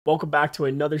Welcome back to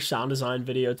another sound design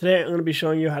video. Today I'm going to be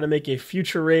showing you how to make a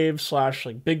future rave slash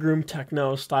like big room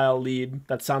techno style lead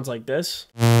that sounds like this.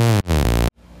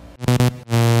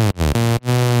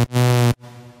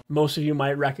 Most of you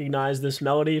might recognize this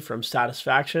melody from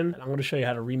Satisfaction, and I'm going to show you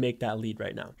how to remake that lead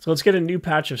right now. So let's get a new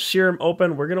patch of Serum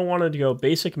open. We're going to want to go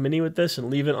basic mini with this and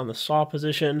leave it on the saw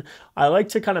position. I like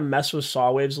to kind of mess with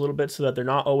saw waves a little bit so that they're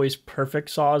not always perfect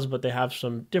saws, but they have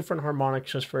some different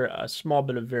harmonics just for a small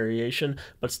bit of variation,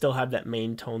 but still have that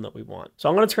main tone that we want. So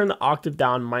I'm going to turn the octave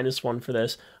down -1 for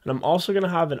this, and I'm also going to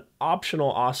have an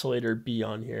optional oscillator B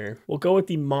on here. We'll go with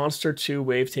the Monster 2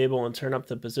 wavetable and turn up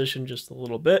the position just a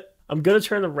little bit. I'm going to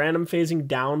turn the random phasing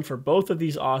down for both of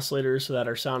these oscillators so that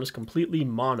our sound is completely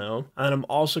mono. And I'm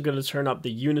also going to turn up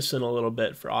the unison a little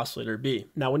bit for oscillator B.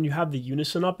 Now, when you have the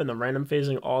unison up and the random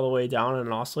phasing all the way down in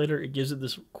an oscillator, it gives it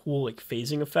this cool like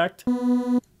phasing effect.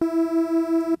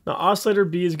 Now, oscillator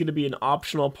B is going to be an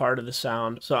optional part of the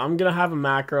sound. So I'm going to have a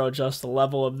macro adjust the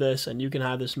level of this, and you can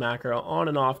have this macro on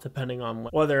and off depending on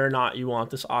whether or not you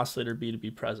want this oscillator B to be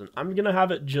present. I'm going to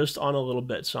have it just on a little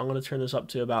bit. So I'm going to turn this up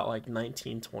to about like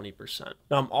 19-20%.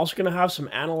 Now, I'm also going to have some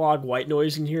analog white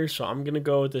noise in here. So I'm going to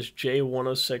go with this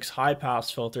J106 high pass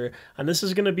filter. And this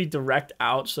is going to be direct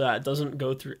out so that it doesn't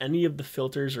go through any of the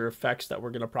filters or effects that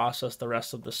we're going to process the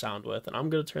rest of the sound with. And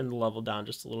I'm going to turn the level down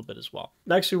just a little bit as well.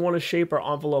 Next, we want to shape our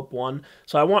envelope 1.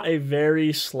 So I want a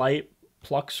very slight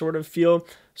pluck sort of feel.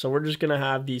 So we're just going to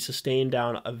have the sustain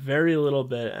down a very little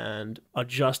bit and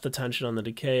adjust the tension on the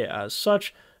decay as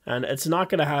such. And it's not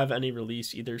going to have any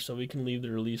release either, so we can leave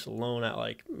the release alone at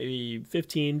like maybe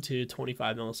 15 to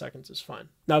 25 milliseconds is fine.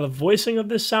 Now the voicing of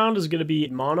this sound is going to be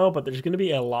mono, but there's going to be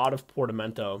a lot of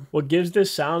portamento. What gives this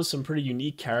sound some pretty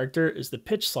unique character is the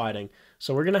pitch sliding.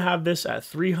 So we're going to have this at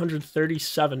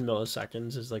 337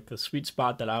 milliseconds is like the sweet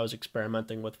spot that I was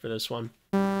experimenting with for this one.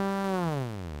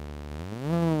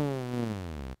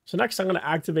 So next I'm going to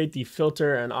activate the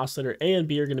filter, and oscillator A and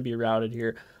B are going to be routed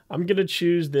here. I'm going to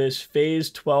choose this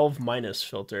phase 12 minus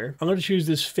filter. I'm going to choose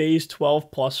this phase 12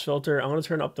 plus filter. I'm going to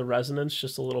turn up the resonance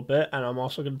just a little bit, and I'm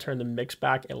also going to turn the mix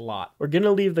back a lot. We're going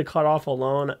to leave the cutoff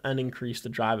alone and increase the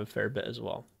drive a fair bit as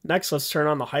well. Next, let's turn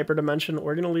on the hyper dimension.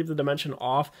 We're going to leave the dimension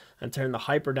off and turn the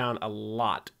hyper down a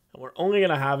lot. We're only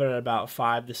going to have it at about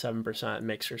 5 to 7%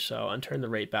 mix or so, and turn the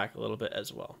rate back a little bit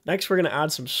as well. Next, we're going to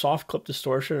add some soft clip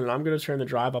distortion, and I'm going to turn the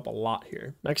drive up a lot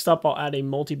here. Next up, I'll add a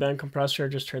multi-band compressor,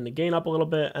 just turn the gain up a little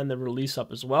bit and the release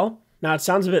up as well. Now, it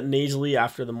sounds a bit nasally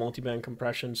after the multi-band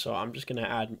compression, so I'm just going to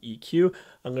add an EQ.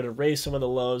 I'm going to raise some of the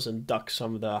lows and duck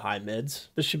some of the high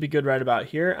mids. This should be good right about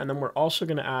here, and then we're also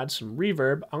going to add some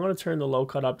reverb. I'm going to turn the low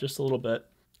cut up just a little bit,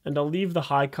 and I'll leave the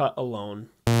high cut alone.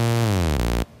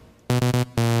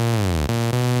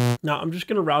 Now, I'm just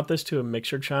going to route this to a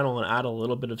mixer channel and add a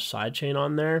little bit of sidechain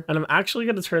on there. And I'm actually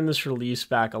going to turn this release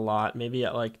back a lot, maybe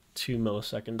at like 2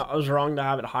 milliseconds. I was wrong to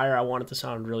have it higher. I want it to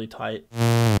sound really tight.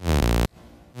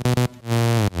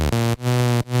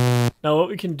 Now, what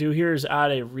we can do here is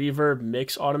add a reverb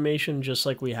mix automation just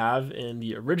like we have in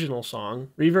the original song.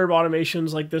 Reverb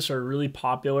automations like this are really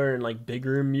popular in like big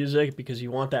room music because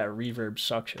you want that reverb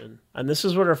suction. And this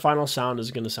is what our final sound is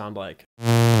going to sound like.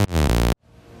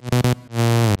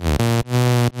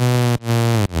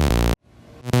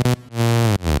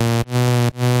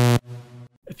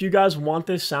 If you guys want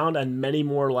this sound and many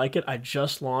more like it, I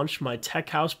just launched my Tech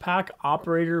House Pack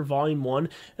Operator Volume 1.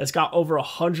 It's got over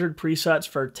 100 presets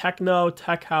for techno,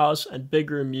 tech house, and big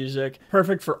room music.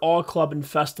 Perfect for all club and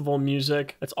festival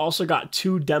music. It's also got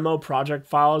 2 demo project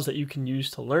files that you can use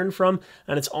to learn from,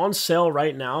 and it's on sale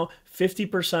right now.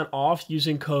 50% off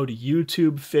using code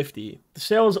YouTube50. The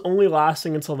sale is only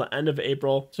lasting until the end of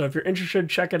April, so if you're interested,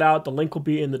 check it out. The link will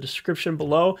be in the description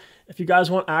below. If you guys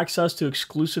want access to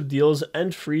exclusive deals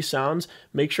and free sounds,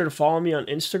 make sure to follow me on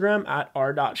Instagram at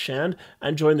rshand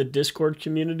and join the Discord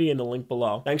community in the link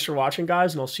below. Thanks for watching,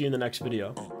 guys, and I'll see you in the next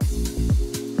video.